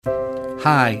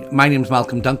Hi, my name's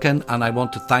Malcolm Duncan, and I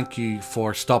want to thank you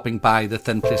for stopping by the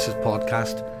Thin Places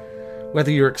podcast. Whether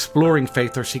you're exploring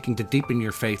faith or seeking to deepen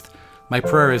your faith, my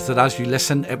prayer is that as you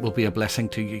listen, it will be a blessing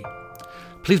to you.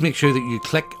 Please make sure that you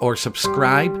click or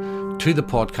subscribe to the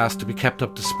podcast to be kept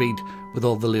up to speed with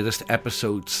all the latest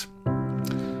episodes.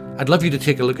 I'd love you to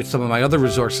take a look at some of my other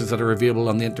resources that are available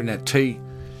on the internet too.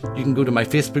 You can go to my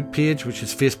Facebook page, which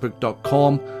is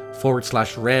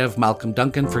facebook.com/Rev Malcolm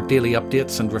Duncan for daily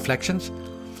updates and reflections.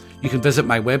 You can visit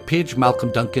my webpage,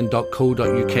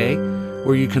 malcolmduncan.co.uk,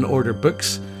 where you can order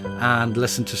books and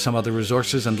listen to some other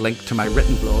resources and link to my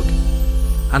written blog.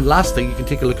 And lastly, you can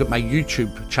take a look at my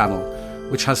YouTube channel,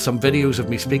 which has some videos of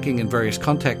me speaking in various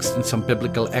contexts and some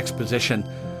biblical exposition,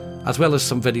 as well as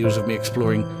some videos of me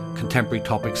exploring contemporary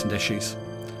topics and issues.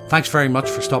 Thanks very much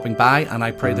for stopping by, and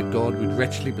I pray that God would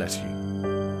richly bless you.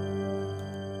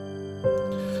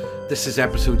 This is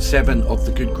episode 7 of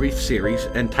the Good Grief series,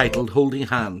 entitled Holding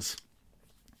Hands.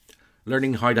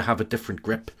 Learning how to have a different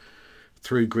grip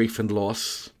through grief and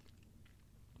loss.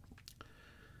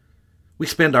 We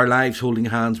spend our lives holding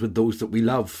hands with those that we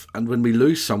love, and when we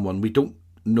lose someone, we don't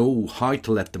know how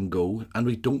to let them go, and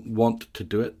we don't want to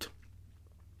do it.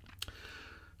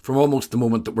 From almost the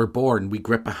moment that we're born, we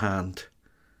grip a hand.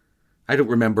 I don't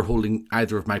remember holding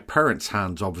either of my parents'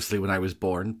 hands, obviously, when I was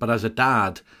born, but as a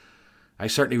dad, I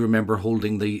certainly remember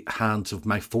holding the hands of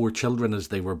my 4 children as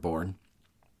they were born.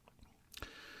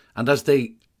 And as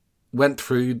they went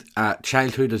through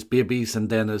childhood as babies and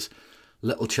then as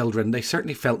little children, they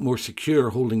certainly felt more secure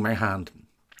holding my hand.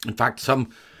 In fact, some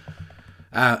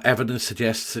evidence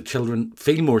suggests that children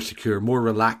feel more secure, more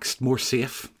relaxed, more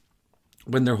safe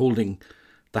when they're holding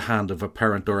the hand of a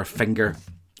parent or a finger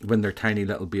when they're tiny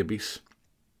little babies.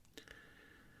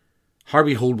 How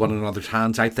we hold one another's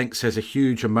hands, I think, says a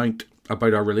huge amount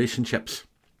about our relationships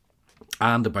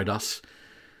and about us.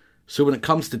 So when it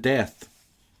comes to death,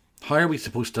 how are we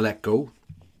supposed to let go?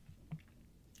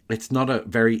 It's not a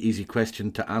very easy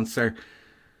question to answer.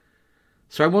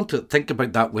 So I want to think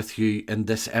about that with you in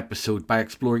this episode by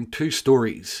exploring 2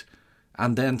 stories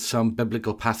and then some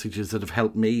biblical passages that have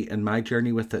helped me in my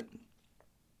journey with it.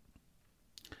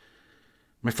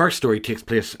 My first story takes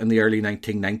place in the early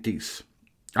 1990s.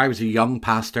 I was a young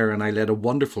pastor and I led a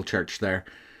wonderful church there,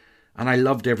 and I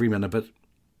loved every minute of it.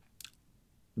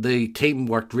 The team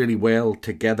worked really well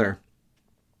together,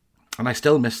 and I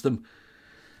still miss them.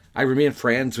 I remain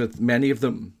friends with many of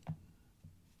them.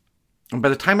 And by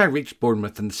the time I reached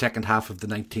Bournemouth in the second half of the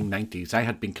 1990s, I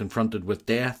had been confronted with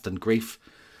death and grief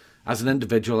as an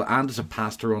individual and as a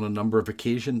pastor on a number of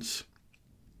occasions.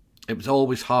 It was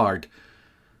always hard.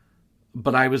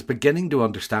 But I was beginning to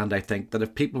understand, I think, that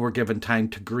if people were given time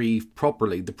to grieve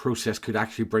properly, the process could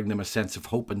actually bring them a sense of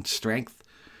hope and strength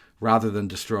rather than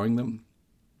destroying them.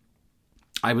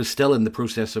 I was still in the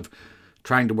process of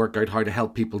trying to work out how to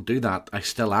help people do that. I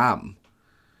still am.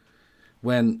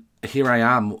 When here I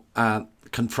am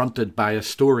confronted by a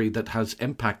story that has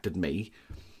impacted me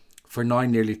for now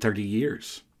nearly 30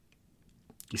 years.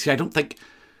 You see, I don't think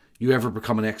you ever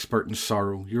become an expert in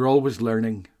sorrow. You're always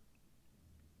learning.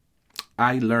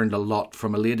 I learned a lot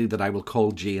from a lady that I will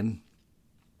call Jane.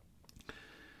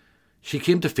 She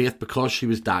came to faith because she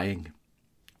was dying.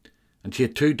 And she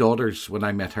had 2 daughters when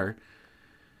I met her.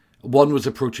 One was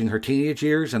approaching her teenage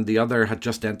years and the other had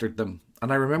just entered them.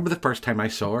 And I remember the first time I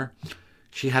saw her,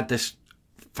 she had this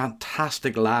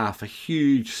fantastic laugh, a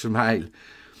huge smile,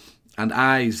 and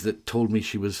eyes that told me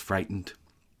she was frightened.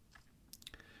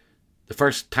 The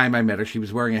first time I met her, she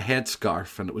was wearing a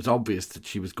headscarf, and it was obvious that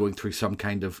she was going through some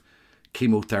kind of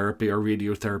chemotherapy or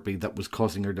radiotherapy that was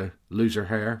causing her to lose her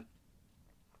hair.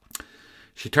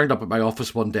 She turned up at my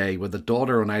office one day with a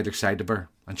daughter on either side of her,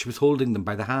 and she was holding them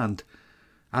by the hand.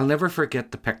 I'll never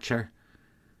forget the picture.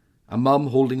 A mum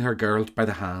holding her girl by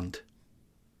the hand.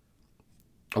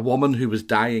 A woman who was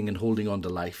dying and holding on to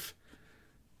life.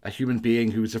 A human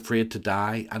being who was afraid to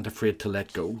die and afraid to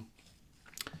let go.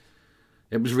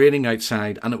 It was raining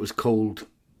outside and it was cold.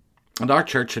 And our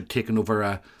church had taken over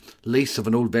a lease of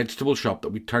an old vegetable shop that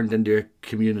we turned into a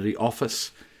community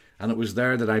office. And it was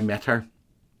there that I met her.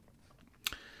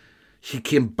 She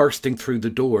came bursting through the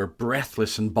door,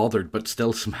 breathless and bothered, but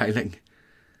still smiling.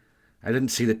 I didn't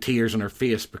see the tears on her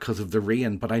face because of the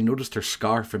rain, but I noticed her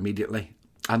scarf immediately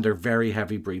and her very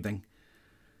heavy breathing.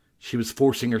 She was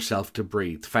forcing herself to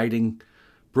breathe, fighting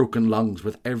broken lungs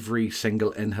with every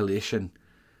single inhalation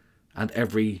and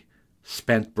every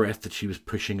spent breath that she was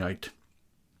pushing out.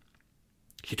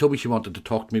 She told me she wanted to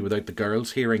talk to me without the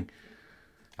girls hearing.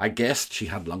 I guessed she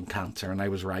had lung cancer, and I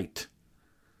was right.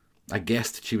 I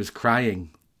guessed that she was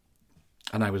crying,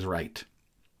 and I was right.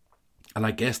 And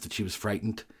I guessed that she was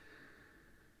frightened,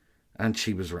 And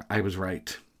I was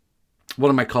right. One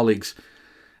of my colleagues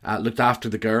looked after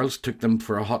the girls, took them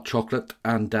for a hot chocolate,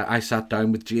 and I sat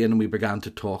down with Jane and we began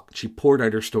to talk. She poured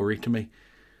out her story to me.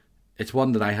 It's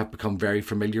one that I have become very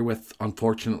familiar with,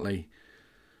 unfortunately,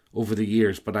 over the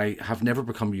years, but I have never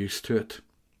become used to it.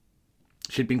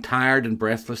 She'd been tired and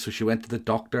breathless, so she went to the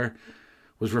doctor,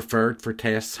 was referred for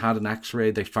tests, had an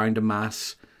x-ray, they found a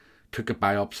mass, took a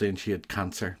biopsy, and she had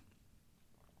cancer.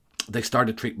 They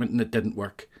started treatment and it didn't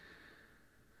work.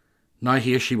 Now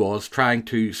here she was, trying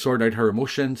to sort out her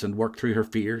emotions and work through her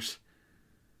fears.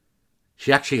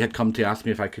 She actually had come to ask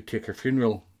me if I could take her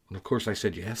funeral, and of course I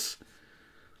said yes.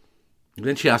 And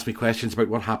then she asked me questions about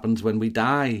what happens when we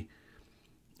die,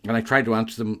 and I tried to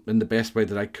answer them in the best way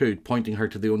that I could, pointing her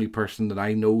to the only person that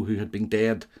I know who had been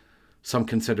dead some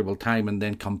considerable time and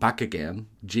then come back again,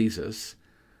 Jesus.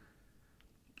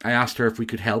 I asked her if we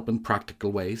could help in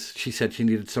practical ways. She said she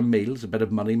needed some meals, a bit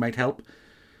of money might help,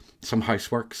 some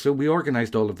housework, so we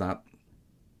organised all of that.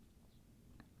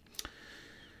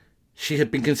 She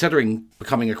had been considering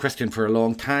becoming a Christian for a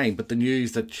long time, but the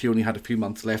news that she only had a few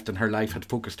months left in her life had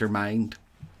focused her mind.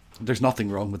 There's nothing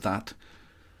wrong with that.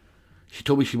 She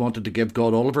told me she wanted to give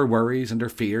God all of her worries and her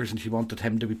fears, and she wanted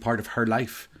him to be part of her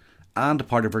life and a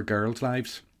part of her girls'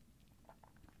 lives.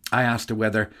 I asked her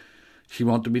whether she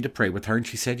wanted me to pray with her, and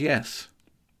she said yes.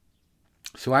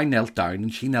 So I knelt down,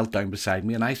 and she knelt down beside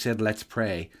me, and I said, let's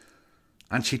pray.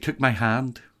 And she took my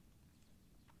hand.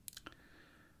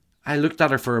 I looked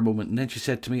at her for a moment, and then she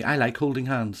said to me, I like holding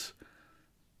hands.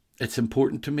 It's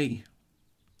important to me.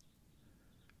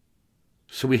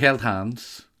 So we held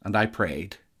hands, and I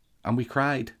prayed, and we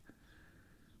cried.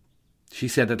 She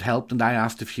said it helped, and I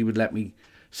asked if she would let me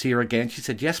see her again. She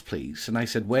said, yes, please. And I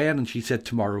said, when? And she said,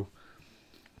 tomorrow.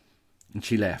 And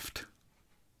she left.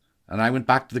 And I went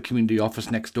back to the community office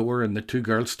next door, and the two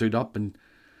girls stood up, and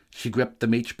she gripped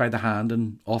them each by the hand,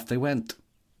 and off they went.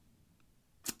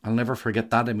 I'll never forget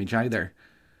that image either.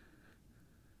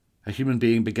 A human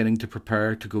being beginning to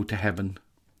prepare to go to heaven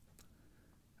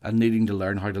and needing to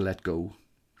learn how to let go.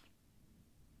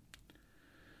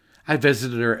 I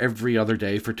visited her every other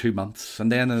day for 2 months,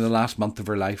 and then in the last month of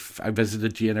her life, I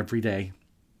visited Jane every day.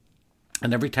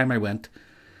 And every time I went,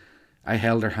 I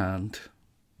held her hand.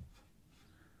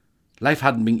 Life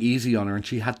hadn't been easy on her, and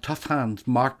she had tough hands,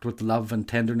 marked with love and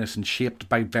tenderness and shaped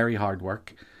by very hard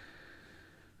work.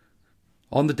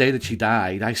 On the day that she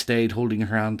died, I stayed holding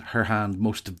her hand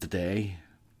most of the day.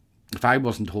 If I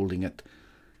wasn't holding it,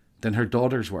 then her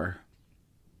daughters were.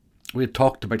 We had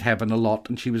talked about heaven a lot,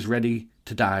 and she was ready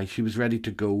to die. She was ready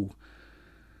to go.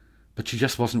 But she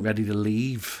just wasn't ready to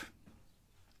leave.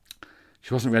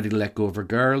 She wasn't ready to let go of her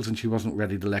girls, and she wasn't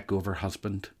ready to let go of her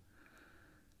husband.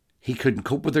 He couldn't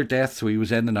cope with her death, so he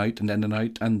was in and out,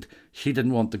 and she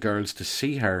didn't want the girls to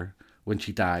see her when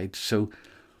she died. So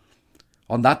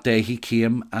on that day he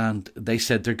came and they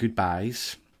said their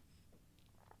goodbyes,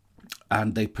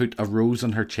 and they put a rose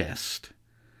on her chest,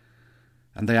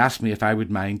 and they asked me if I would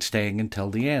mind staying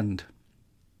until the end.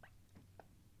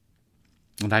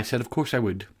 And I said of course I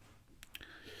would.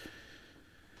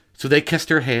 So they kissed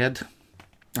her head,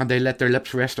 and they let their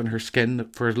lips rest on her skin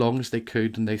for as long as they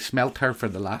could, and they smelt her for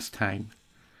the last time.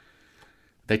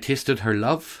 They tasted her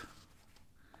love,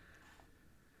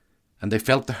 and they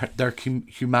felt their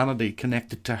humanity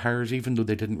connected to hers, even though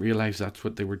they didn't realise that's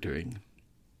what they were doing.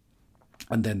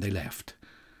 And then they left.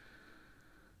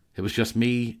 It was just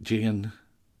me, Jane,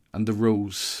 and the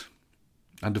rose,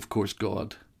 and of course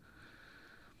God.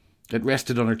 It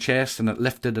rested on her chest, and it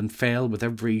lifted and fell with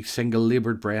every single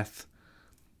laboured breath.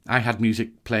 I had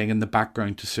music playing in the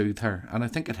background to soothe her, and I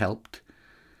think it helped.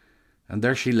 And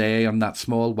there she lay on that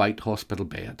small white hospital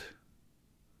bed.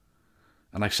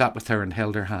 And I sat with her and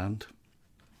held her hand.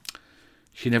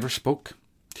 She never spoke.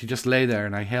 She just lay there,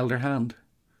 and I held her hand.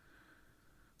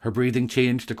 Her breathing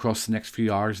changed across the next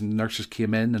few hours, and the nurses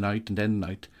came in and out and in and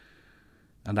out,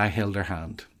 and I held her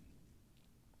hand.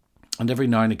 And every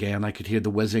now and again I could hear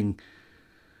the whizzing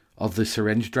of the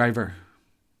syringe driver,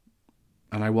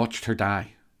 and I watched her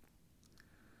die.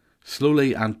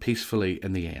 Slowly and peacefully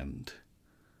in the end.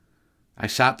 I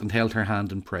sat and held her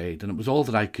hand and prayed, and it was all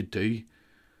that I could do.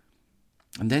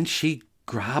 And then she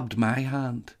grabbed my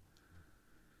hand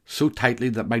so tightly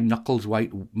that my knuckles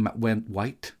went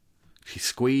white. She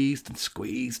squeezed and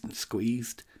squeezed and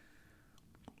squeezed,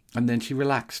 and then she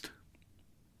relaxed.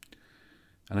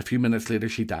 And a few minutes later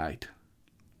she died.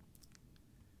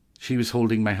 She was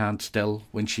holding my hand still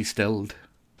when she stilled.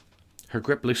 Her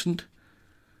grip loosened,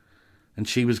 and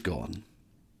she was gone.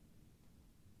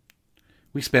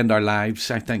 We spend our lives,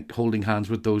 I think, holding hands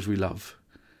with those we love.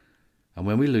 And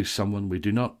when we lose someone, we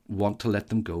do not want to let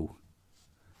them go.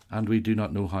 and we do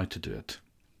not know how to do it.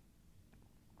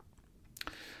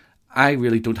 I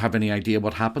really don't have any idea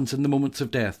what happens in the moments of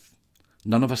death.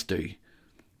 None of us do.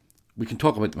 We can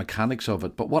talk about the mechanics of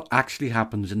it, but what actually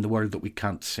happens in the world that we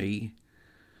can't see?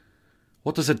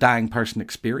 What does a dying person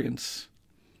experience?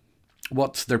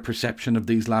 What's their perception of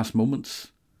these last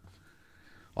moments?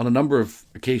 On a number of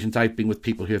occasions I've been with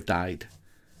people who have died,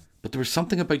 but there was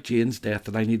something about Jane's death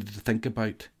that I needed to think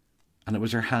about, and it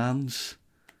was her hands.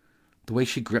 The way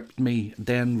she gripped me,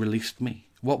 then released me.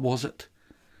 What was it?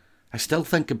 I still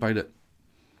think about it.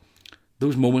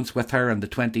 Those moments with her and the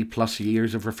 20 plus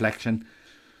years of reflection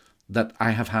that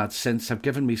I have had since have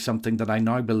given me something that I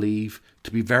now believe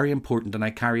to be very important, and I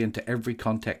carry into every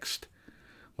context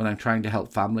when I'm trying to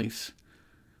help families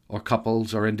or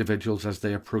couples or individuals as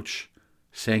they approach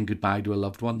saying goodbye to a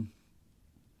loved one.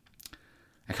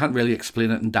 I can't really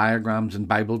explain it in diagrams and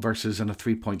Bible verses in a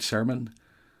 3-point sermon,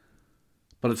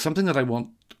 but it's something that I want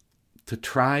to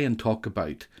try and talk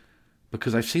about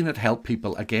because I've seen it help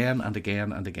people again and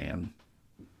again and again.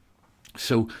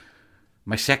 So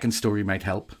my second story might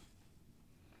help.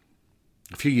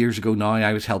 A few years ago now,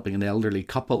 I was helping an elderly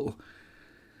couple.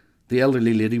 The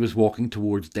elderly lady was walking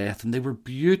towards death, and they were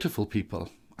beautiful people.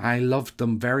 I loved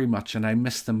them very much, and I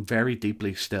miss them very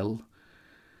deeply still.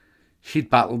 She'd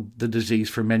battled the disease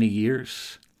for many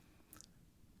years,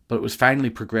 but it was finally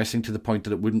progressing to the point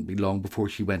that it wouldn't be long before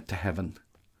she went to heaven.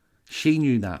 She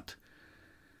knew that,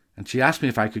 and she asked me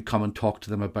if I could come and talk to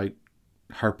them about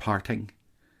her parting.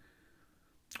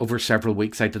 Over several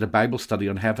weeks, I did a Bible study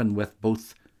on heaven with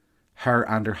both her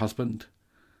and her husband,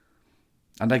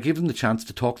 and I gave them the chance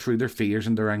to talk through their fears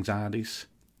and their anxieties.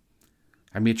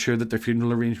 I made sure that their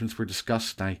funeral arrangements were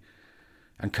discussed. I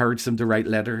encouraged them to write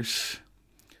letters.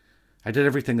 I did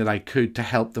everything that I could to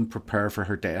help them prepare for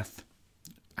her death.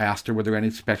 I asked her were there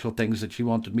any special things that she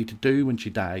wanted me to do when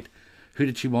she died. Who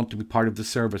did she want to be part of the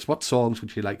service? What songs would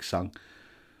she like sung?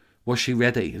 Was she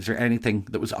ready? Is there anything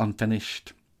that was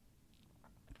unfinished?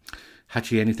 Had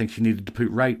she anything she needed to put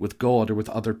right with God or with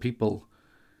other people?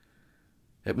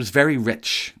 It was very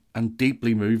rich and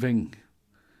deeply moving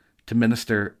to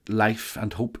minister life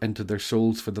and hope into their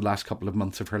souls for the last couple of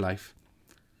months of her life.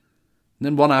 And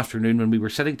then one afternoon when we were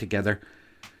sitting together,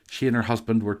 she and her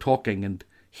husband were talking, and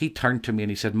he turned to me and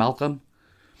he said, "Malcolm,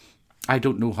 I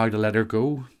don't know how to let her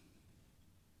go."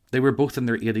 They were both in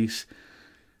their 80s,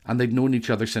 and they'd known each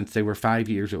other since they were 5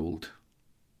 years old.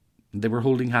 And they were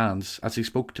holding hands as he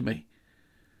spoke to me.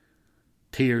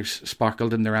 Tears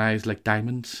sparkled in their eyes like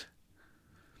diamonds.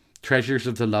 Treasures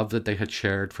of the love that they had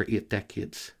shared for 8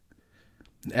 decades.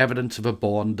 Evidence of a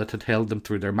bond that had held them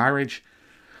through their marriage,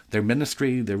 their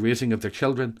ministry, the raising of their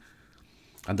children,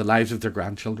 and the lives of their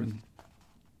grandchildren.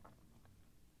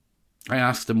 I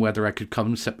asked them whether I could come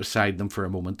and sit beside them for a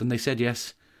moment, and they said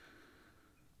yes.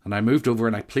 And I moved over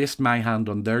and I placed my hand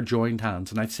on their joined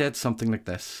hands, and I said something like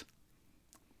this.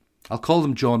 I'll call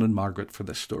them John and Margaret for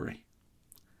this story.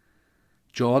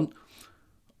 John,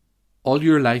 all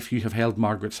your life you have held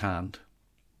Margaret's hand.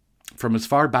 From as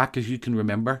far back as you can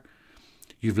remember,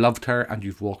 you've loved her and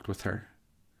you've walked with her.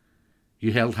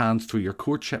 You held hands through your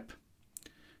courtship.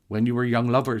 When you were young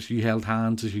lovers, you held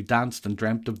hands as you danced and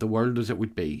dreamt of the world as it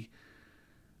would be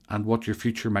and what your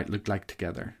future might look like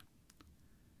together.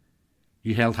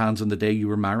 You held hands on the day you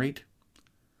were married.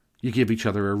 You gave each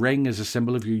other a ring as a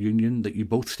symbol of your union that you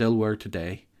both still wear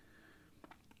today.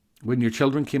 When your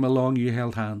children came along, you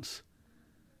held hands.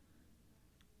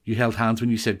 You held hands when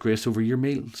you said grace over your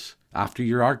meals. After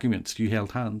your arguments, you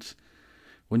held hands.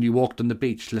 When you walked on the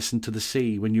beach, listened to the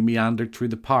sea. When you meandered through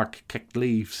the park, kicked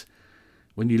leaves.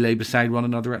 When you lay beside one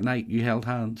another at night, you held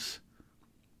hands.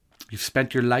 You've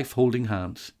spent your life holding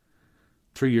hands.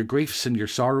 Through your griefs and your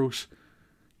sorrows,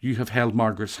 you have held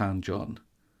Margaret's hand, John.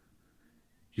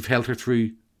 You've held her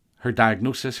through her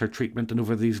diagnosis, her treatment, and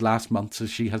over these last months as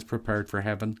she has prepared for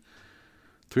heaven.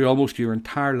 Through almost your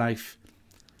entire life,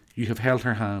 you have held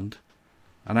her hand,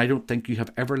 and I don't think you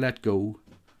have ever let go,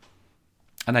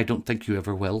 and I don't think you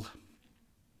ever will.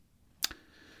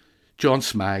 John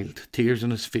smiled, tears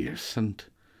on his face, and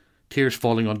tears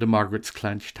falling onto Margaret's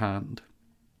clenched hand.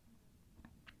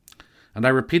 And I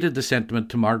repeated the sentiment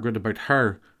to Margaret about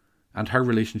her and her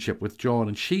relationship with John,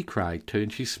 and she cried too,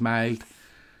 and she smiled,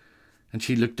 and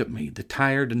she looked at me, the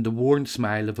tired and the worn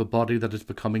smile of a body that is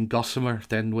becoming gossamer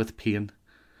thin with pain,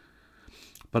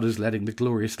 but is letting the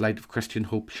glorious light of Christian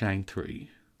hope shine through.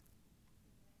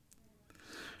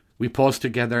 We paused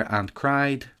together and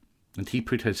cried, and he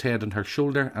put his head on her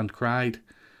shoulder and cried.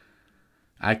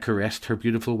 I caressed her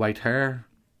beautiful white hair.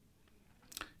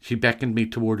 She beckoned me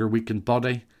toward her weakened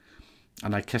body,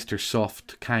 and I kissed her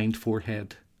soft, kind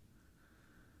forehead.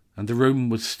 and the room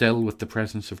was still with the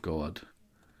presence of God.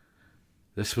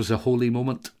 This was a holy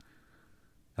moment,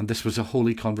 and this was a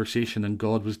holy conversation, and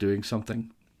God was doing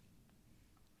something.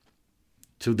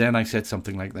 So then I said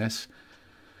something like this: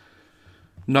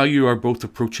 now you are both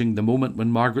approaching the moment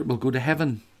when Margaret will go to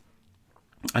heaven,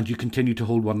 and you continue to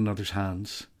hold one another's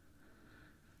hands.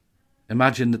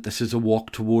 Imagine that this is a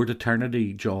walk toward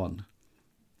eternity, John,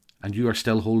 and you are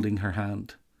still holding her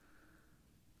hand.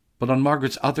 But on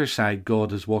Margaret's other side,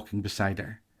 God is walking beside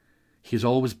her. He has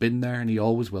always been there, and he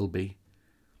always will be.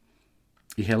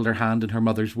 He held her hand in her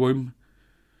mother's womb.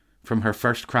 From her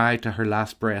first cry to her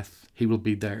last breath, he will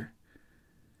be there.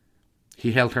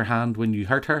 He held her hand when you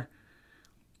hurt her.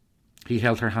 He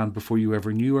held her hand before you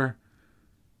ever knew her.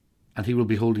 And he will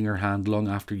be holding her hand long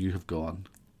after you have gone.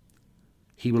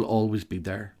 He will always be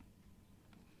there.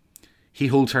 He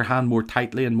holds her hand more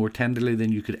tightly and more tenderly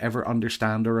than you could ever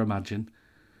understand or imagine.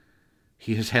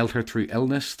 He has held her through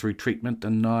illness, through treatment,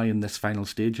 and now in this final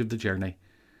stage of the journey.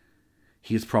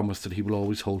 He has promised that he will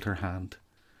always hold her hand.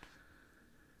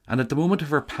 And at the moment of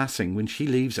her passing, when she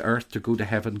leaves earth to go to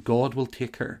heaven, God will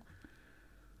take her.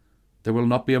 There will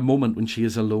not be a moment when she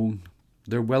is alone.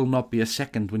 There will not be a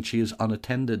second when she is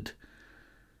unattended.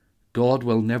 God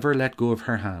will never let go of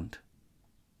her hand.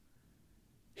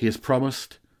 He has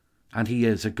promised, and he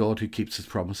is a God who keeps his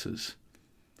promises.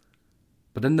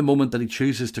 But in the moment that he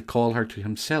chooses to call her to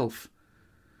himself,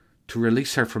 to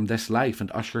release her from this life and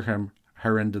usher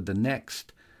her into the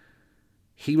next,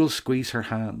 he will squeeze her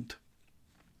hand.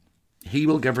 He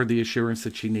will give her the assurance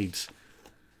that she needs.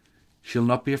 She'll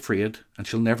not be afraid, and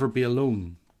she'll never be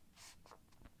alone.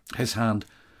 His hand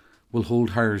will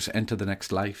hold hers into the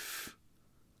next life.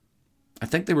 I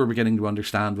think they were beginning to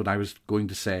understand what I was going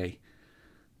to say.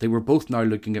 They were both now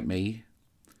looking at me.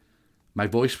 My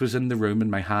voice was in the room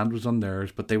and my hand was on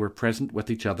theirs, but they were present with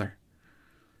each other,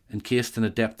 encased in a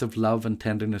depth of love and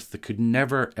tenderness that could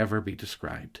never, ever be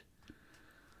described.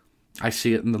 I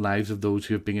see it in the lives of those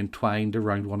who have been entwined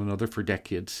around one another for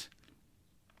decades.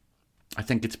 I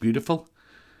think it's beautiful.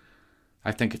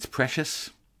 I think it's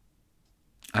precious.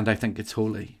 And I think it's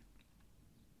holy.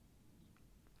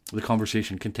 The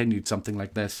conversation continued something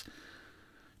like this: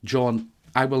 John,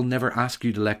 I will never ask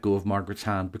you to let go of Margaret's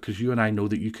hand, because you and I know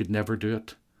that you could never do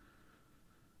it.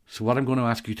 So what I'm going to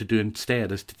ask you to do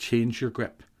instead is to change your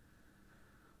grip.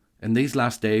 In these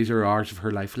last days or hours of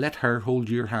her life, let her hold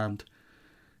your hand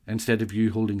instead of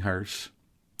you holding hers.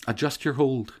 Adjust your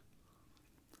hold.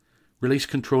 Release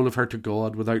control of her to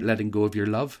God without letting go of your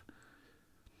love.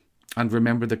 And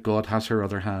remember that God has her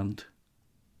other hand.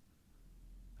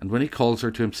 And when he calls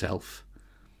her to himself,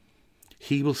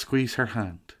 he will squeeze her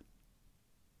hand,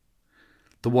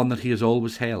 the one that he has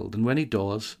always held. And when he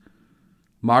does,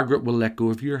 Margaret will let go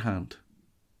of your hand.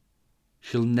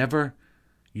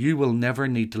 You will never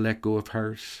need to let go of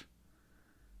hers.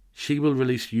 She will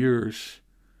release yours,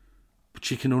 but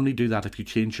she can only do that if you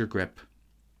change your grip.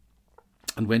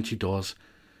 And when she does,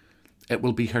 it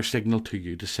will be her signal to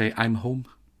you to say, I'm home.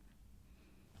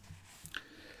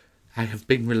 I have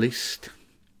been released.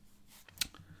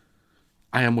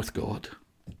 I am with God.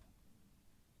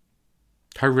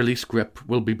 Her release grip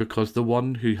will be because the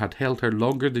one who had held her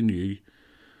longer than you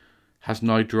has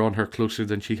now drawn her closer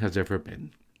than she has ever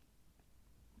been.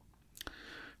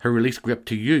 Her release grip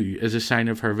to you is a sign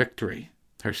of her victory,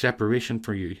 her separation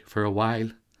from you for a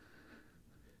while,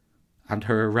 and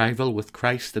her arrival with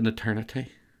Christ in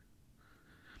eternity.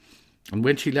 And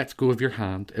when she lets go of your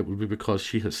hand, it will be because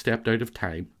she has stepped out of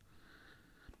time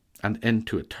and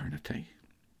into eternity.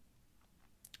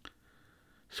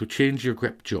 So change your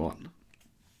grip, John.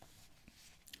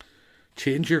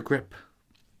 Change your grip.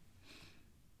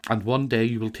 And one day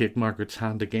you will take Margaret's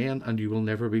hand again and you will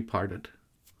never be parted.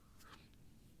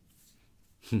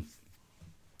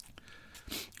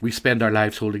 We spend our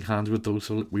lives holding hands with those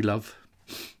we love.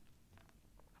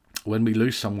 When we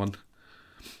lose someone,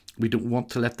 we don't want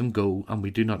to let them go and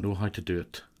we do not know how to do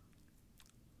it.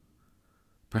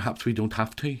 Perhaps we don't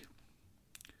have to.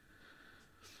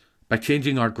 By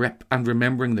changing our grip and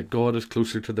remembering that God is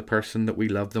closer to the person that we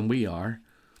love than we are,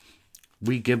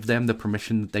 we give them the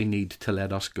permission that they need to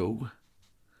let us go.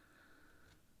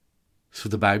 So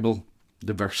the Bible,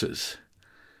 the verses,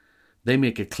 they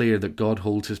make it clear that God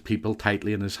holds his people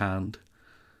tightly in his hand.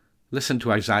 Listen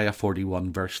to Isaiah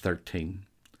 41 verse 13.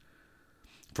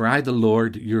 For I, the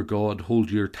Lord your God,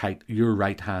 hold your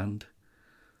right hand.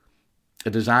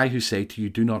 It is I who say to you,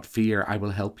 do not fear, I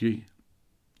will help you.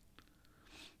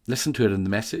 Listen to it in the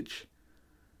Message.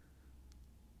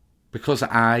 Because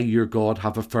I, your God,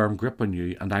 have a firm grip on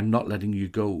you and I'm not letting you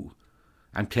go,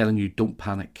 I'm telling you, don't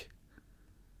panic.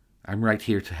 I'm right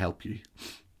here to help you.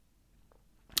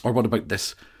 Or what about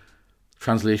this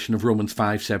translation of Romans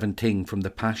 5:17 from the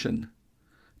Passion?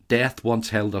 Death once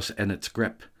held us in its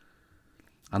grip,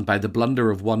 and by the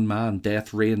blunder of one man,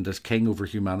 death reigned as king over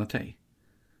humanity.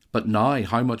 But now,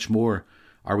 how much more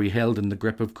are we held in the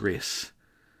grip of grace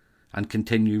and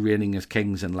continue reigning as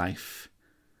kings in life,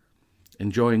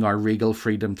 enjoying our regal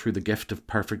freedom through the gift of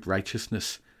perfect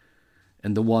righteousness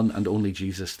in the one and only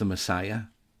Jesus, the Messiah.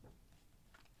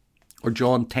 Or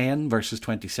John 10, verses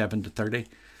 27 to 30.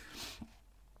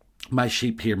 My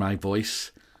sheep hear my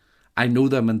voice. I know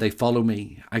them and they follow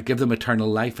me. I give them eternal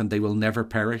life and they will never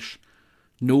perish.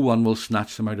 No one will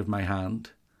snatch them out of my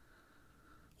hand.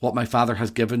 What my Father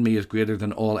has given me is greater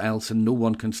than all else, and no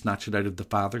one can snatch it out of the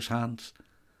Father's hands.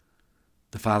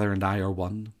 The Father and I are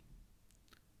one.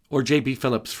 Or J.B.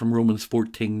 Phillips from Romans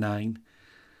 14:9.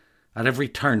 At every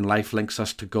turn, life links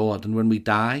us to God, and when we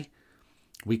die,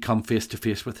 we come face to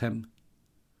face with him.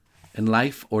 In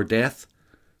life or death,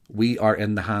 we are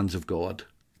in the hands of God.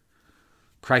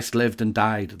 Christ lived and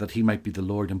died that he might be the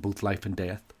Lord in both life and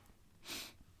death.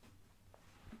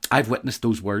 I've witnessed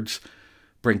those words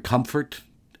bring comfort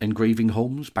in grieving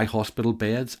homes, by hospital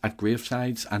beds, at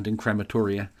gravesides and in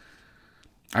crematoria.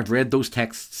 I've read those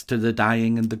texts to the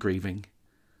dying and the grieving.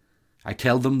 I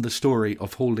tell them the story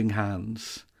of holding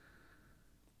hands.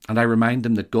 And I remind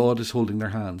them that God is holding their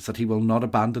hands, that he will not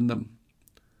abandon them.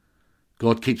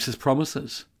 God keeps his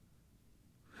promises.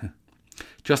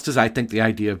 Just as I think the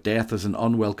idea of death as an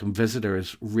unwelcome visitor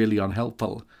is really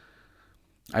unhelpful,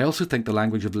 I also think the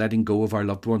language of letting go of our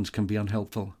loved ones can be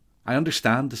unhelpful. I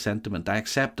understand the sentiment. I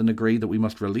accept and agree that we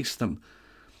must release them,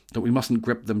 that we mustn't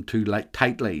grip them too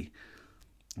tightly,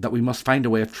 that we must find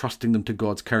a way of trusting them to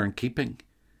God's care and keeping.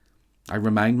 I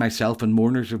remind myself and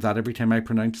mourners of that every time I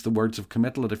pronounce the words of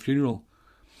committal at a funeral,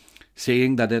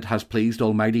 saying that it has pleased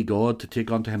Almighty God to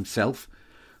take unto himself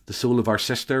the soul of our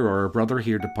sister or our brother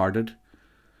here departed.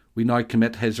 We now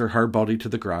commit his or her body to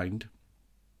the ground.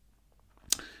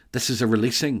 This is a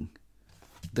releasing.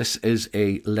 This is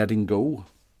a letting go.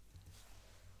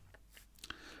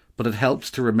 But it helps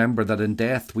to remember that in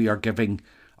death we are giving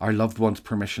our loved ones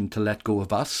permission to let go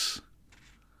of us.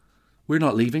 We're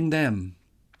not leaving them.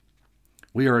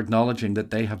 We are acknowledging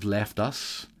that they have left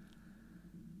us.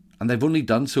 And they've only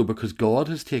done so because God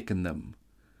has taken them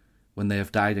when they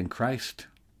have died in Christ.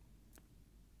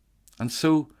 And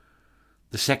so,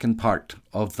 the second part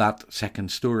of that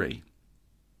second story.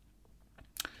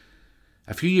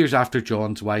 A few years after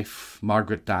John's wife,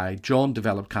 Margaret, died, John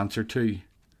developed cancer too.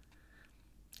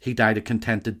 He died a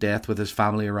contented death with his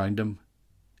family around him.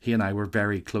 He and I were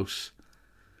very close.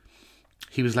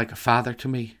 He was like a father to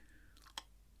me.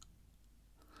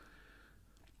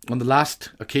 On the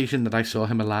last occasion that I saw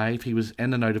him alive, he was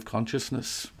in and out of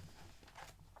consciousness.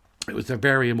 It was a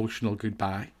very emotional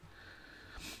goodbye.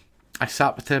 I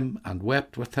sat with him and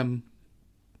wept with him,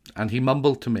 and he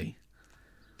mumbled to me.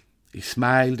 He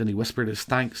smiled and he whispered his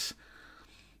thanks.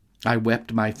 I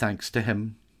wept my thanks to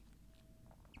him.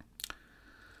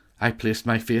 I placed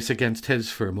my face against his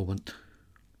for a moment,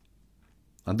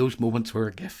 and those moments were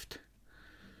a gift.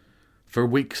 For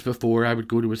weeks before, I would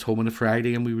go to his home on a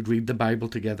Friday and we would read the Bible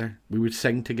together. We would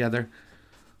sing together.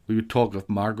 We would talk of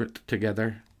Margaret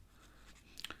together.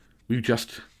 We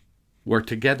just were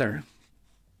together.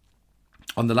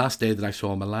 On the last day that I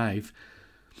saw him alive,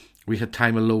 we had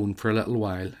time alone for a little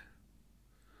while.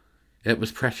 It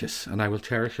was precious, and I will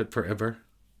cherish it forever.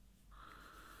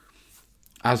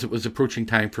 As it was approaching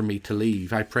time for me to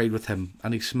leave, I prayed with him,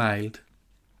 and he smiled.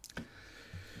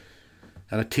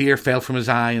 And a tear fell from his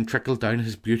eye and trickled down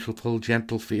his beautiful,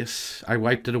 gentle face. I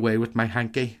wiped it away with my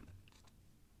hanky.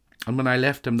 And when I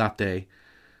left him that day,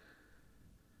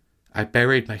 I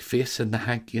buried my face in the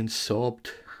hanky and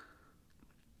sobbed.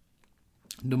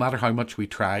 No matter how much we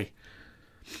try,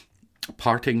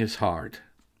 parting is hard.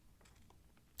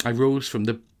 I rose from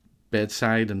the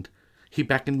bedside and he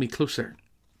beckoned me closer.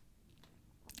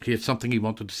 He had something he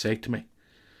wanted to say to me.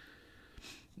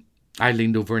 I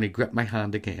leaned over and he gripped my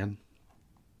hand again,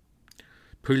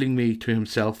 pulling me to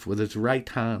himself with his right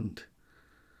hand.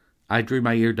 I drew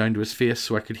my ear down to his face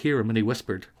so I could hear him, and he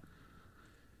whispered,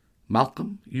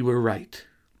 "Malcolm, you were right."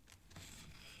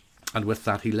 And with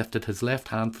that he lifted his left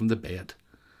hand from the bed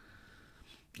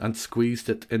and squeezed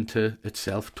it into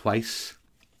itself twice.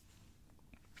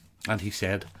 And he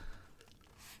said,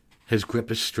 "His grip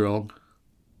is strong.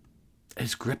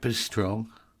 His grip is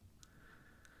strong."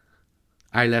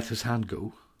 I let his hand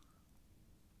go.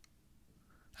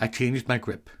 I changed my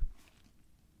grip.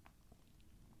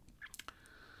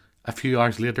 A few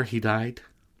hours later he died.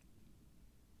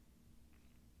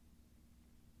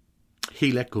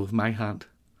 He let go of my hand.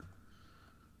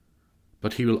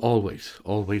 but he will always,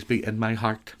 always be in my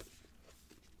heart.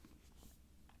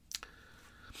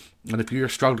 And if you're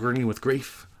struggling with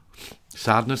grief,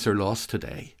 sadness or loss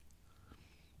today,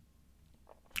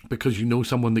 because you know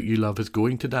someone that you love is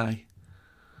going to die,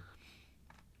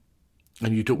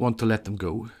 and you don't want to let them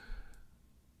go,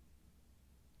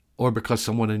 or because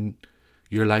someone in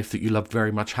your life that you loved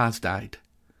very much has died,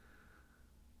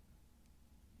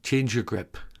 change your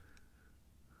grip.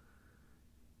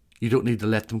 You don't need to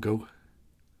let them go.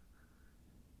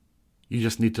 You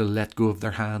just need to let go of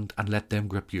their hand and let them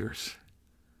grip yours.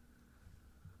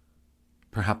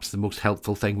 Perhaps the most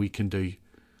helpful thing we can do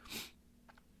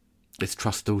is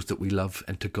trust those that we love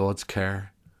into God's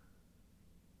care,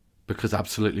 because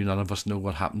absolutely none of us know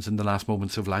what happens in the last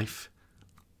moments of life.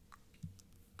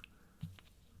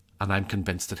 And I'm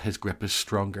convinced that his grip is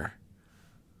stronger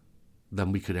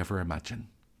than we could ever imagine.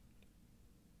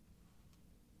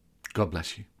 God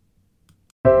bless you.